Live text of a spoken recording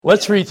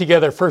Let's read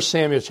together 1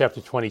 Samuel chapter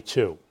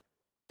 22.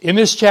 In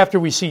this chapter,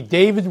 we see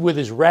David with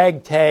his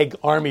ragtag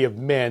army of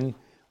men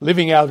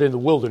living out in the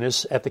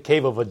wilderness at the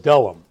cave of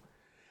Adullam.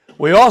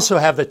 We also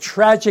have the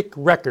tragic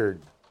record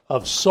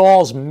of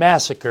Saul's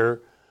massacre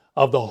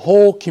of the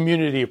whole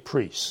community of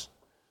priests,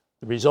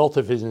 the result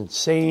of his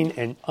insane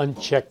and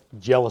unchecked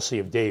jealousy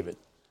of David.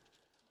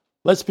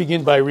 Let's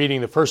begin by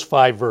reading the first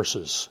 5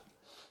 verses.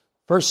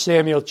 1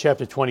 Samuel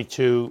chapter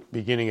 22,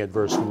 beginning at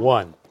verse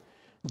 1.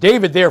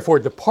 David therefore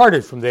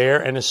departed from there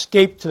and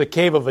escaped to the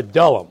cave of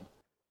Adullam.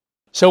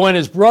 So when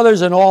his brothers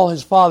and all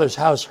his father's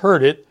house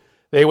heard it,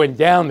 they went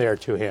down there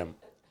to him.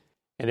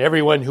 And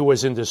everyone who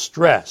was in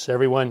distress,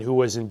 everyone who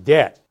was in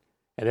debt,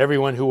 and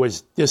everyone who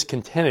was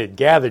discontented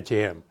gathered to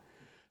him.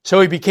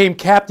 So he became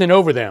captain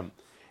over them,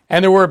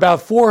 and there were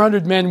about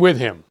 400 men with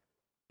him.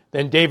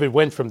 Then David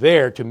went from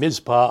there to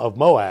Mizpah of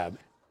Moab,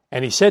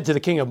 and he said to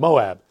the king of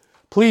Moab,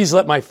 "Please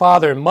let my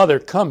father and mother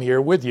come here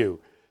with you,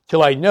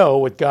 till I know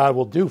what God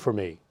will do for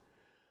me."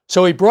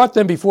 So he brought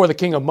them before the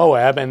king of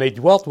Moab, and they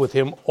dwelt with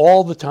him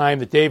all the time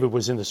that David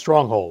was in the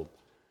stronghold.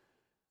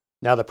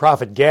 Now the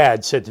prophet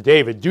Gad said to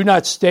David, "Do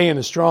not stay in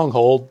the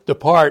stronghold,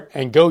 depart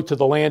and go to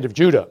the land of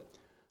Judah."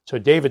 So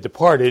David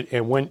departed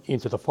and went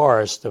into the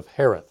forest of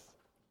Hereth.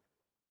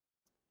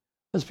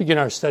 Let's begin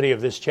our study of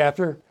this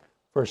chapter,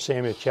 1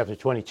 Samuel chapter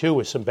 22,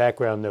 with some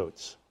background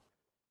notes.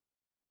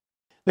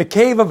 The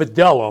cave of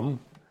Adullam,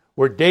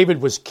 where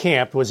David was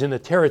camped, was in the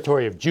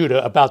territory of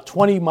Judah, about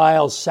 20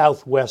 miles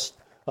southwest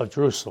of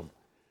Jerusalem,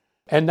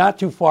 and not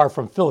too far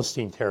from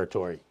Philistine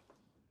territory.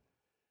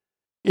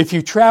 If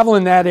you travel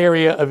in that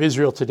area of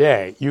Israel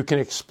today, you can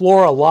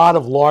explore a lot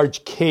of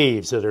large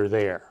caves that are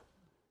there.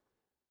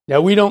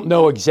 Now, we don't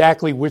know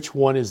exactly which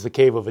one is the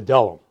cave of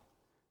Adullam,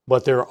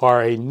 but there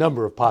are a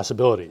number of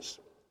possibilities.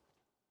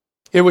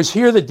 It was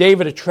here that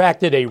David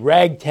attracted a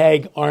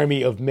ragtag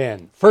army of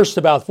men, first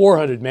about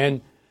 400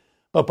 men,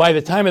 but by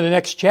the time of the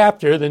next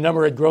chapter, the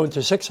number had grown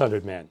to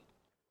 600 men.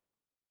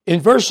 In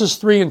verses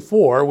 3 and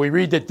 4, we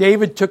read that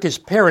David took his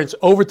parents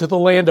over to the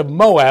land of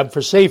Moab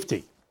for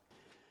safety.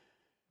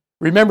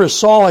 Remember,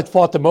 Saul had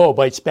fought the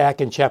Moabites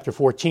back in chapter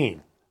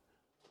 14.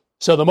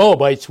 So the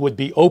Moabites would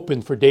be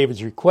open for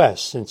David's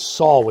request, since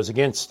Saul was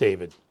against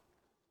David.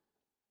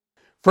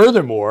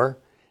 Furthermore,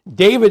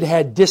 David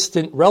had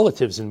distant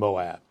relatives in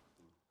Moab.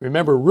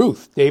 Remember,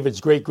 Ruth,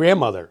 David's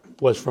great-grandmother,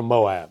 was from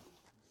Moab.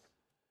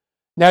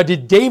 Now,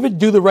 did David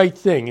do the right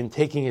thing in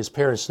taking his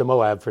parents to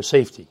Moab for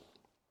safety?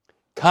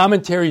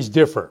 Commentaries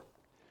differ.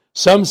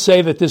 Some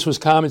say that this was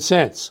common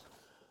sense.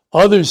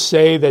 Others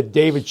say that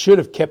David should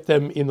have kept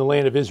them in the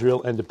land of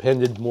Israel and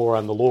depended more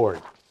on the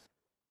Lord.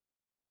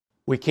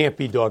 We can't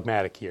be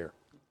dogmatic here.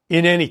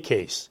 In any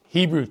case,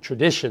 Hebrew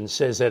tradition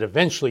says that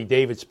eventually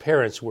David's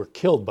parents were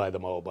killed by the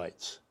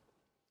Moabites.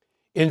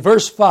 In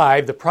verse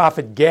 5, the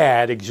prophet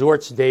Gad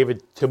exhorts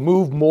David to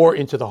move more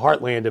into the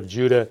heartland of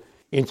Judah,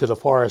 into the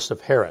forest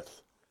of Hereth.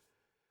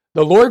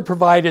 The Lord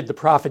provided the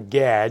prophet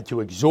Gad to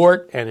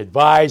exhort and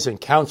advise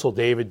and counsel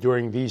David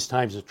during these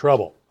times of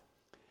trouble.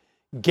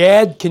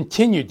 Gad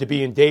continued to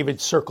be in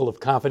David's circle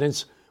of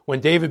confidence when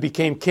David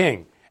became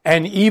king,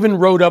 and even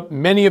wrote up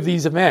many of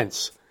these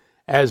events,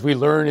 as we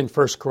learn in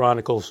 1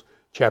 Chronicles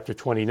chapter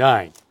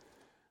 29.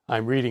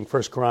 I'm reading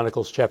 1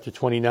 Chronicles chapter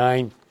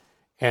 29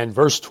 and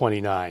verse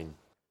 29.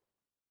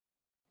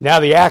 Now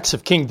the acts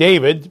of King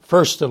David,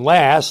 first and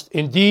last,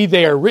 indeed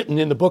they are written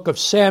in the book of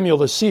Samuel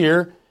the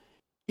seer,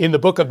 in the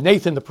book of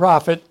Nathan the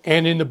prophet,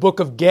 and in the book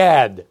of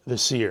Gad the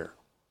seer.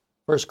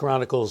 1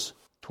 Chronicles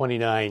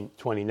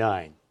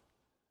 29:29.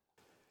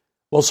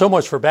 Well, so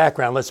much for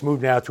background. Let's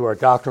move now to our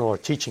doctrinal or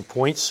teaching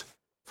points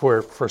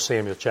for 1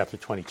 Samuel chapter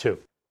 22.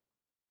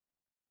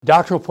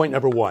 Doctrinal point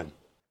number 1.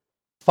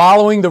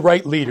 Following the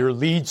right leader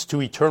leads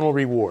to eternal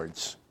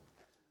rewards.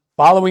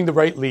 Following the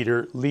right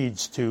leader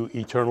leads to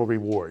eternal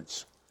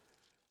rewards.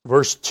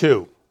 Verse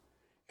 2.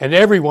 And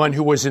everyone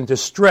who was in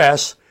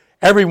distress,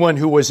 everyone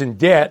who was in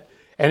debt,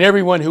 and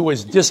everyone who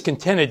was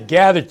discontented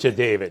gathered to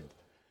David.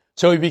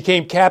 So he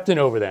became captain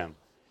over them,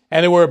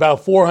 and there were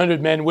about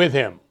 400 men with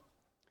him.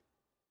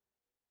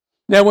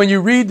 Now, when you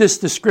read this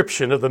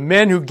description of the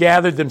men who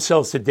gathered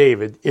themselves to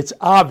David, it's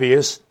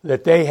obvious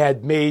that they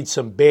had made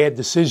some bad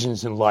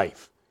decisions in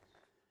life.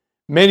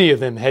 Many of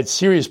them had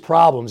serious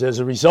problems as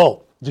a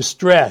result: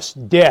 distress,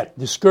 debt,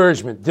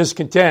 discouragement,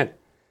 discontent.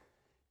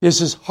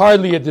 This is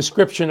hardly a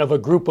description of a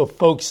group of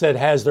folks that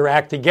has their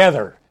act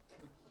together.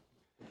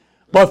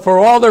 But for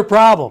all their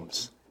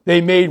problems,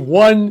 they made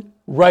one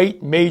right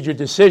major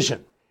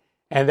decision,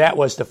 and that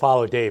was to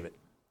follow David.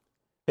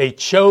 They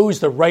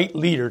chose the right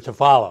leader to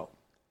follow.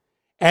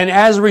 And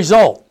as a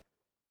result,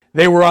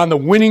 they were on the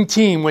winning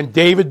team when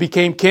David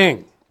became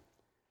king.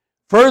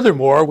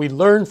 Furthermore, we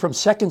learn from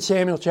 2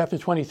 Samuel chapter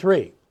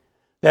 23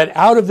 that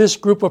out of this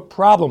group of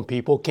problem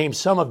people came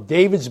some of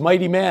David's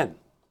mighty men.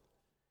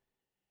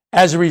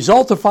 As a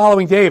result of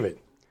following David,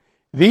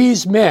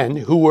 these men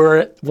who were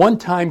at one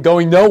time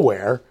going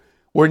nowhere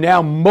were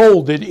now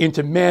molded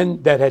into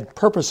men that had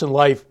purpose in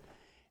life,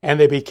 and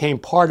they became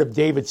part of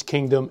David's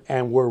kingdom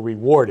and were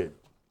rewarded.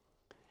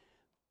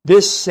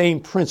 This same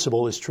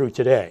principle is true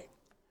today.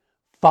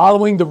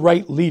 Following the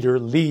right leader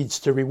leads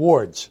to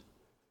rewards.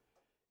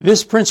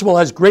 This principle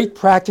has great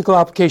practical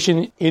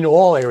application in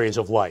all areas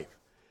of life.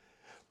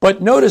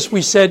 But notice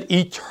we said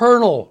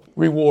eternal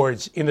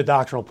rewards in the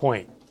doctrinal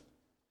point.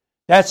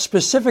 That's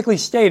specifically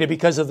stated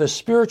because of the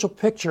spiritual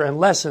picture and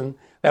lesson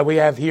that we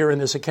have here in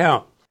this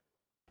account.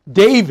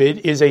 David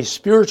is a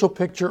spiritual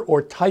picture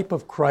or type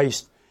of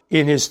Christ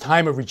in his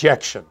time of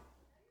rejection.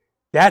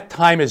 That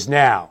time is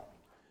now.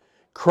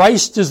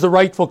 Christ is the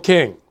rightful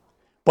king,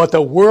 but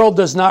the world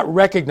does not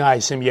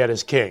recognize him yet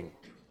as king.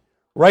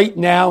 Right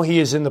now, he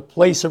is in the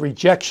place of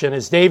rejection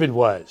as David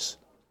was.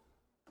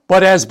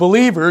 But as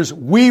believers,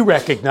 we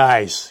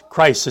recognize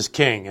Christ as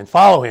king and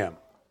follow him.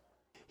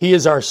 He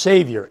is our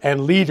Savior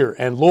and leader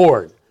and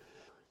Lord.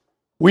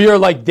 We are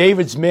like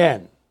David's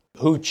men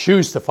who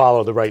choose to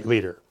follow the right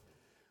leader.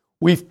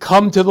 We've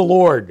come to the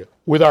Lord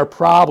with our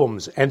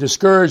problems and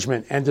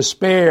discouragement and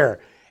despair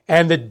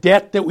and the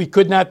debt that we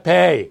could not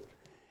pay.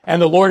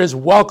 And the Lord has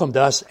welcomed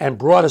us and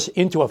brought us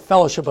into a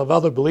fellowship of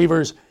other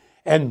believers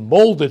and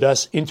molded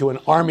us into an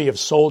army of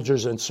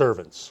soldiers and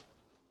servants.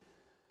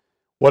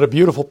 What a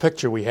beautiful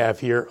picture we have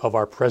here of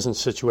our present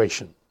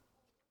situation.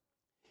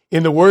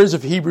 In the words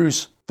of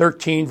Hebrews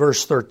 13,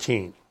 verse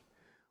 13,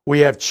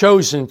 we have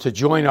chosen to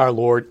join our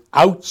Lord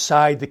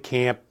outside the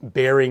camp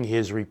bearing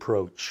his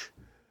reproach.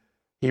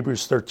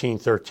 Hebrews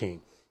 13:13.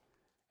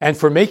 And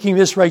for making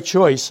this right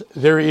choice,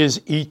 there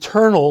is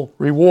eternal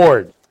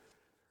reward.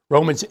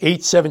 Romans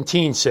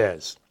 8:17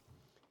 says,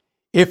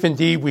 if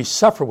indeed we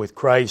suffer with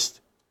Christ,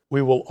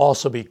 we will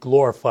also be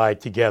glorified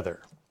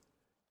together.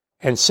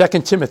 And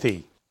 2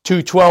 Timothy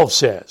 2:12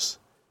 says,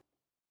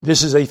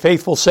 this is a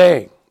faithful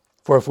saying,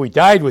 for if we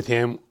died with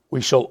him,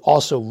 we shall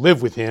also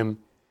live with him.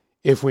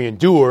 If we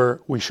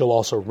endure, we shall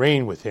also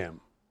reign with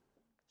him.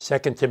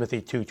 2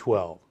 Timothy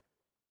 2:12.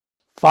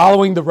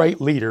 Following the right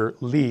leader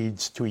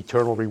leads to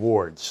eternal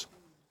rewards.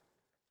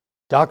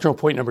 Doctrinal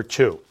point number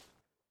 2.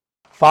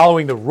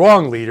 Following the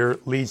wrong leader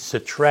leads to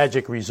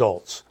tragic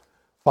results.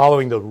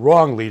 Following the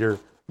wrong leader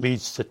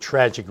leads to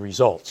tragic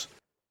results.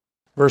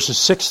 Verses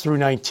 6 through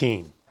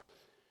 19.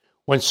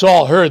 When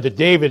Saul heard that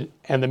David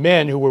and the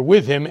men who were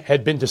with him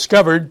had been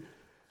discovered,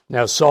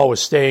 now Saul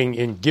was staying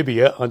in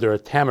Gibeah under a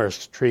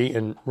tamarisk tree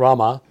in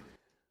Ramah,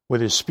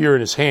 with his spear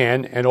in his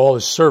hand, and all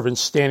his servants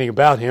standing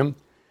about him.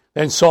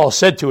 Then Saul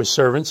said to his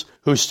servants,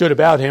 who stood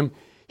about him,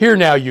 hear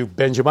now, you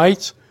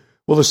Benjamites,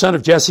 will the son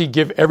of Jesse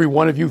give every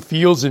one of you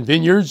fields and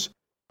vineyards,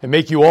 and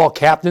make you all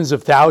captains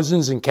of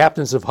thousands and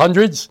captains of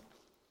hundreds?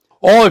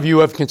 All of you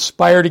have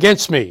conspired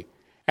against me,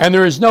 and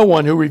there is no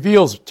one who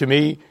reveals to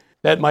me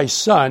that my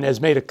son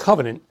has made a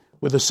covenant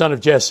with the son of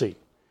Jesse.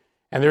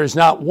 And there is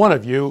not one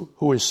of you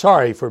who is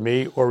sorry for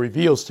me or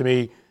reveals to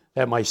me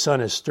that my son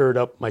has stirred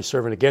up my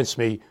servant against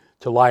me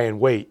to lie in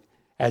wait,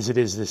 as it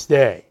is this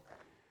day.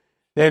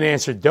 Then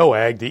answered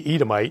Doeg the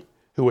Edomite,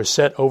 who was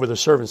set over the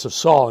servants of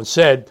Saul, and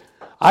said,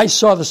 I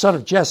saw the son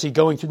of Jesse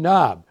going to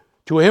Nob,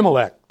 to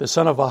Ahimelech, the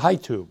son of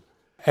Ahitub,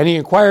 and he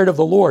inquired of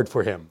the Lord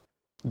for him,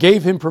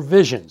 gave him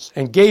provisions,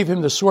 and gave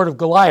him the sword of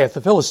Goliath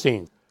the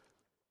Philistine.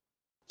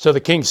 So the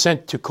king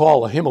sent to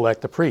call Ahimelech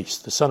the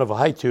priest, the son of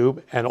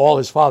Ahitub, and all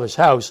his father's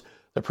house,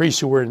 the priests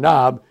who were in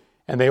Nob,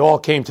 and they all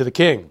came to the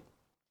king.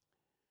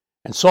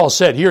 And Saul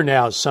said, hear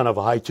now, son of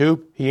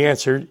Ahitub. He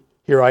answered,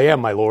 here I am,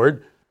 my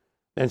lord.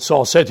 Then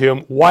Saul said to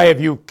him, why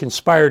have you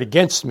conspired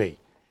against me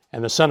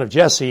and the son of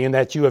Jesse, in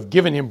that you have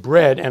given him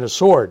bread and a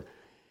sword,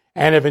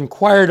 and have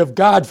inquired of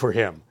God for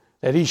him,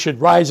 that he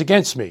should rise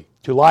against me,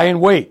 to lie in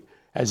wait,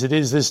 as it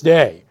is this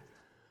day?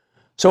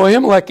 So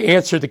Ahimelech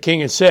answered the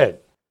king and said,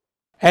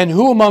 and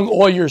who among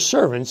all your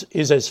servants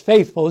is as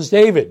faithful as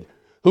David,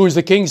 who is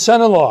the king's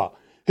son-in-law,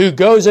 who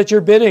goes at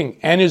your bidding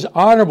and is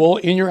honorable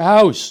in your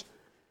house?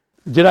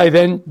 Did I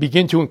then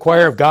begin to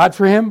inquire of God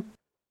for him?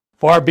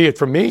 Far be it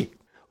from me.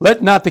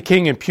 Let not the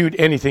king impute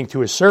anything to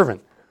his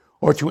servant,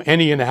 or to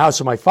any in the house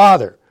of my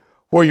father,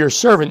 for your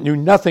servant knew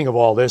nothing of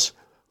all this,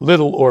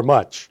 little or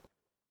much.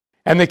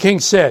 And the king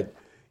said,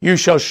 you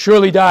shall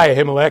surely die,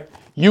 Ahimelech,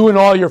 you and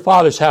all your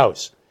father's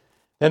house.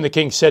 Then the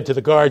king said to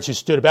the guards who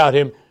stood about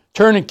him,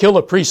 turn and kill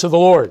the priests of the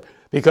Lord,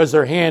 because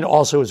their hand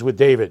also is with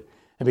David,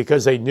 and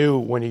because they knew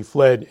when he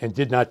fled and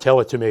did not tell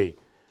it to me.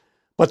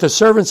 But the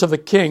servants of the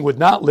king would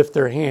not lift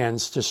their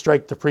hands to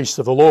strike the priests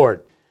of the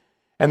Lord.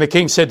 And the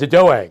king said to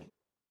Doeg,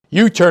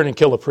 you turn and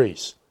kill the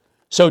priests.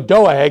 So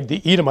Doeg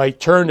the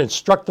Edomite turned and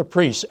struck the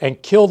priests,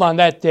 and killed on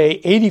that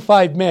day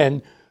 85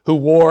 men who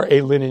wore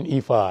a linen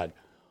ephod.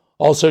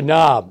 Also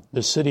Nob,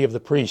 the city of the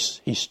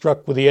priests, he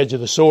struck with the edge of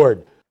the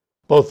sword,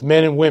 both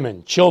men and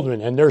women, children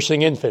and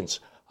nursing infants,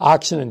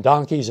 oxen and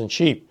donkeys and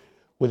sheep,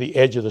 with the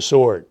edge of the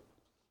sword.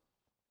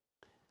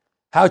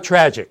 How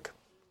tragic.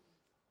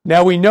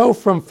 Now we know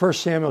from 1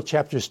 Samuel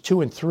chapters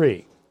 2 and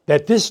 3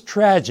 that this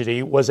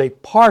tragedy was a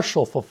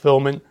partial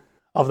fulfillment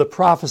of the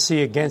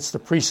prophecy against the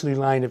priestly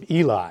line of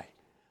Eli,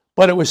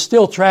 but it was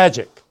still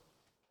tragic.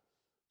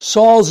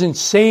 Saul's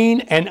insane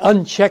and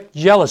unchecked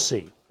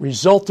jealousy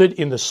resulted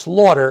in the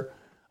slaughter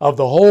of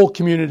the whole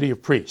community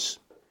of priests.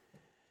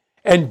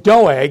 And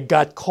Doeg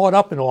got caught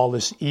up in all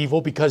this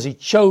evil because he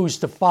chose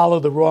to follow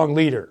the wrong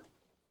leader.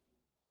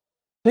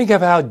 Think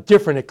of how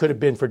different it could have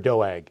been for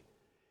Doeg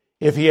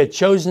if he had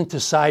chosen to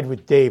side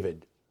with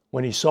David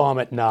when he saw him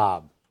at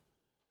Nob.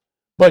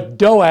 But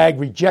Doeg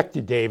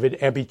rejected David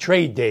and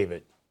betrayed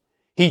David.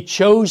 He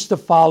chose to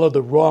follow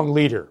the wrong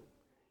leader,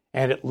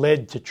 and it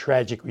led to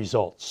tragic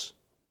results.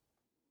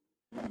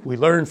 We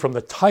learn from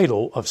the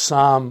title of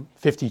Psalm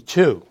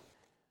 52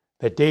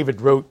 that David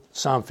wrote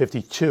Psalm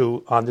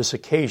 52 on this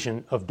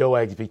occasion of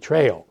Doeg's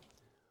betrayal.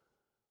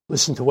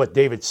 Listen to what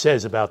David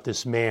says about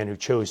this man who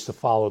chose to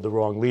follow the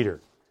wrong leader.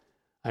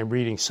 I'm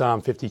reading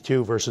Psalm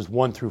 52, verses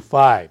 1 through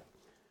 5.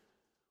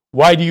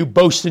 Why do you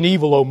boast in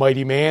evil, O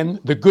mighty man?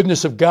 The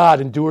goodness of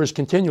God endures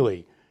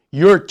continually.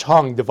 Your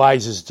tongue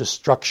devises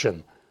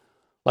destruction,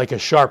 like a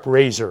sharp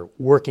razor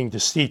working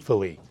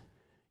deceitfully.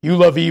 You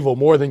love evil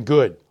more than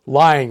good,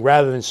 lying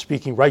rather than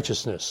speaking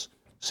righteousness.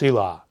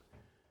 Selah.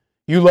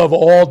 You love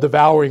all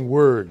devouring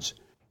words,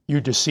 you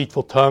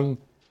deceitful tongue.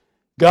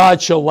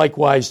 God shall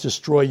likewise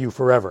destroy you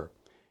forever.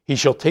 He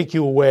shall take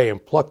you away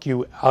and pluck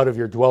you out of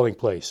your dwelling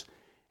place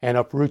and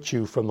uproot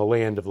you from the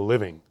land of the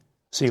living.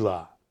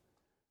 Selah.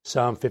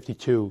 Psalm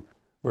 52,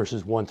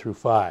 verses 1 through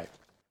 5.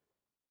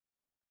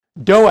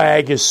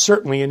 Doeg is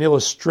certainly an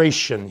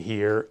illustration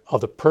here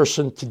of the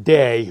person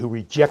today who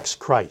rejects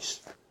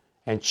Christ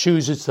and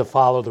chooses to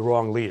follow the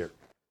wrong leader.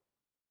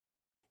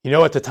 You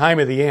know, at the time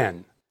of the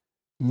end,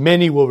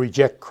 many will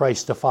reject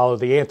Christ to follow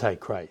the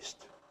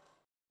Antichrist.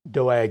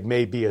 Doeg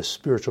may be a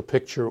spiritual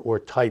picture or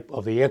type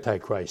of the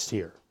Antichrist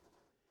here.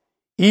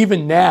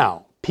 Even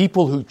now,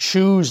 people who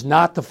choose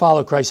not to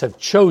follow Christ have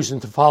chosen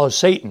to follow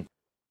Satan,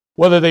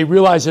 whether they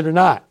realize it or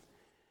not.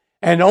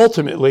 And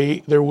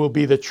ultimately, there will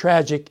be the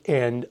tragic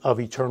end of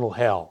eternal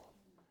hell.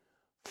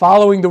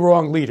 Following the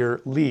wrong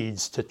leader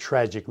leads to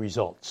tragic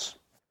results.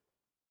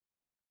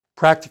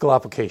 Practical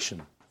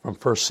application from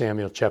 1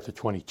 Samuel chapter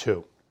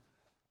 22.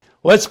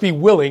 Let's be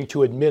willing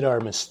to admit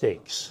our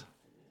mistakes.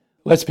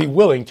 Let's be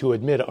willing to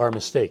admit our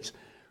mistakes.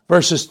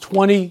 Verses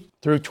 20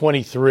 through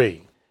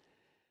 23.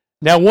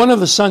 Now one of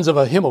the sons of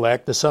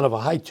Ahimelech, the son of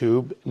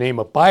Ahitub, named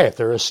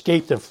Abiathar,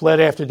 escaped and fled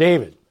after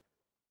David.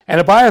 And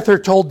Abiathar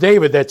told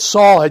David that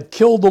Saul had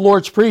killed the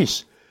Lord's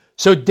priests.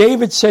 So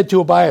David said to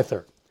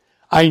Abiathar,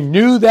 I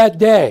knew that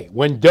day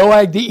when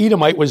Doeg the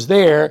Edomite was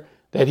there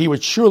that he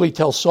would surely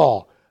tell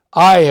Saul,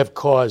 I have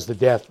caused the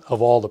death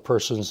of all the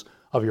persons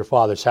of your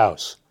father's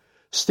house.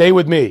 Stay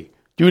with me,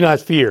 do not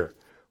fear,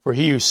 for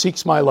he who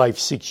seeks my life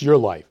seeks your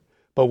life,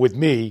 but with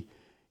me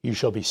you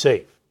shall be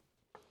safe.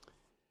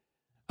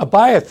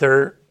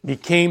 Abiathar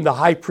became the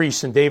high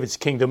priest in David's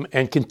kingdom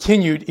and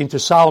continued into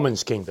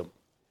Solomon's kingdom.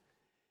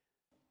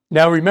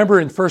 Now remember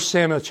in 1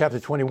 Samuel chapter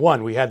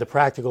 21, we had the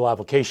practical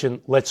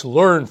application, let's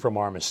learn from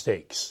our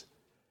mistakes.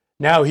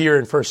 Now here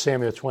in 1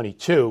 Samuel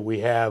 22, we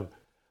have,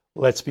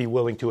 let's be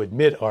willing to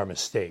admit our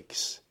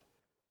mistakes.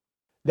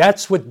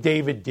 That's what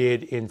David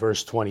did in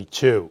verse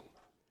 22.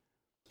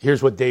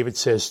 Here's what David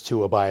says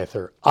to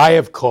Abiathar, I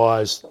have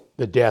caused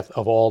the death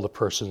of all the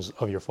persons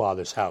of your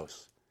father's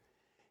house.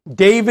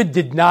 David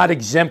did not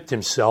exempt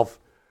himself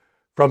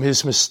from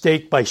his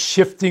mistake by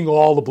shifting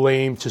all the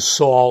blame to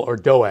Saul or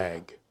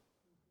Doeg.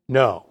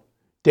 No,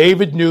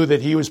 David knew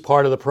that he was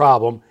part of the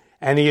problem,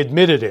 and he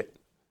admitted it.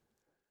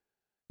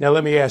 Now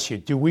let me ask you,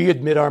 do we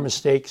admit our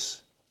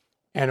mistakes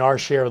and our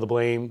share of the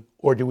blame,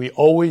 or do we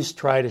always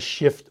try to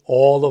shift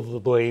all of the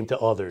blame to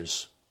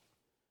others?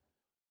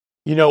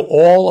 You know,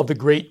 all of the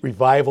great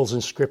revivals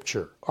in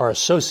Scripture are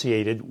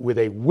associated with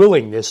a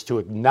willingness to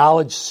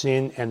acknowledge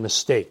sin and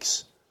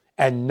mistakes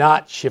and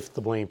not shift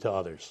the blame to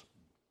others.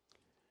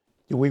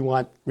 Do we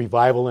want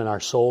revival in our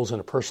souls in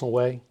a personal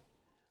way?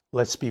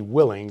 Let's be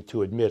willing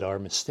to admit our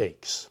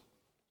mistakes.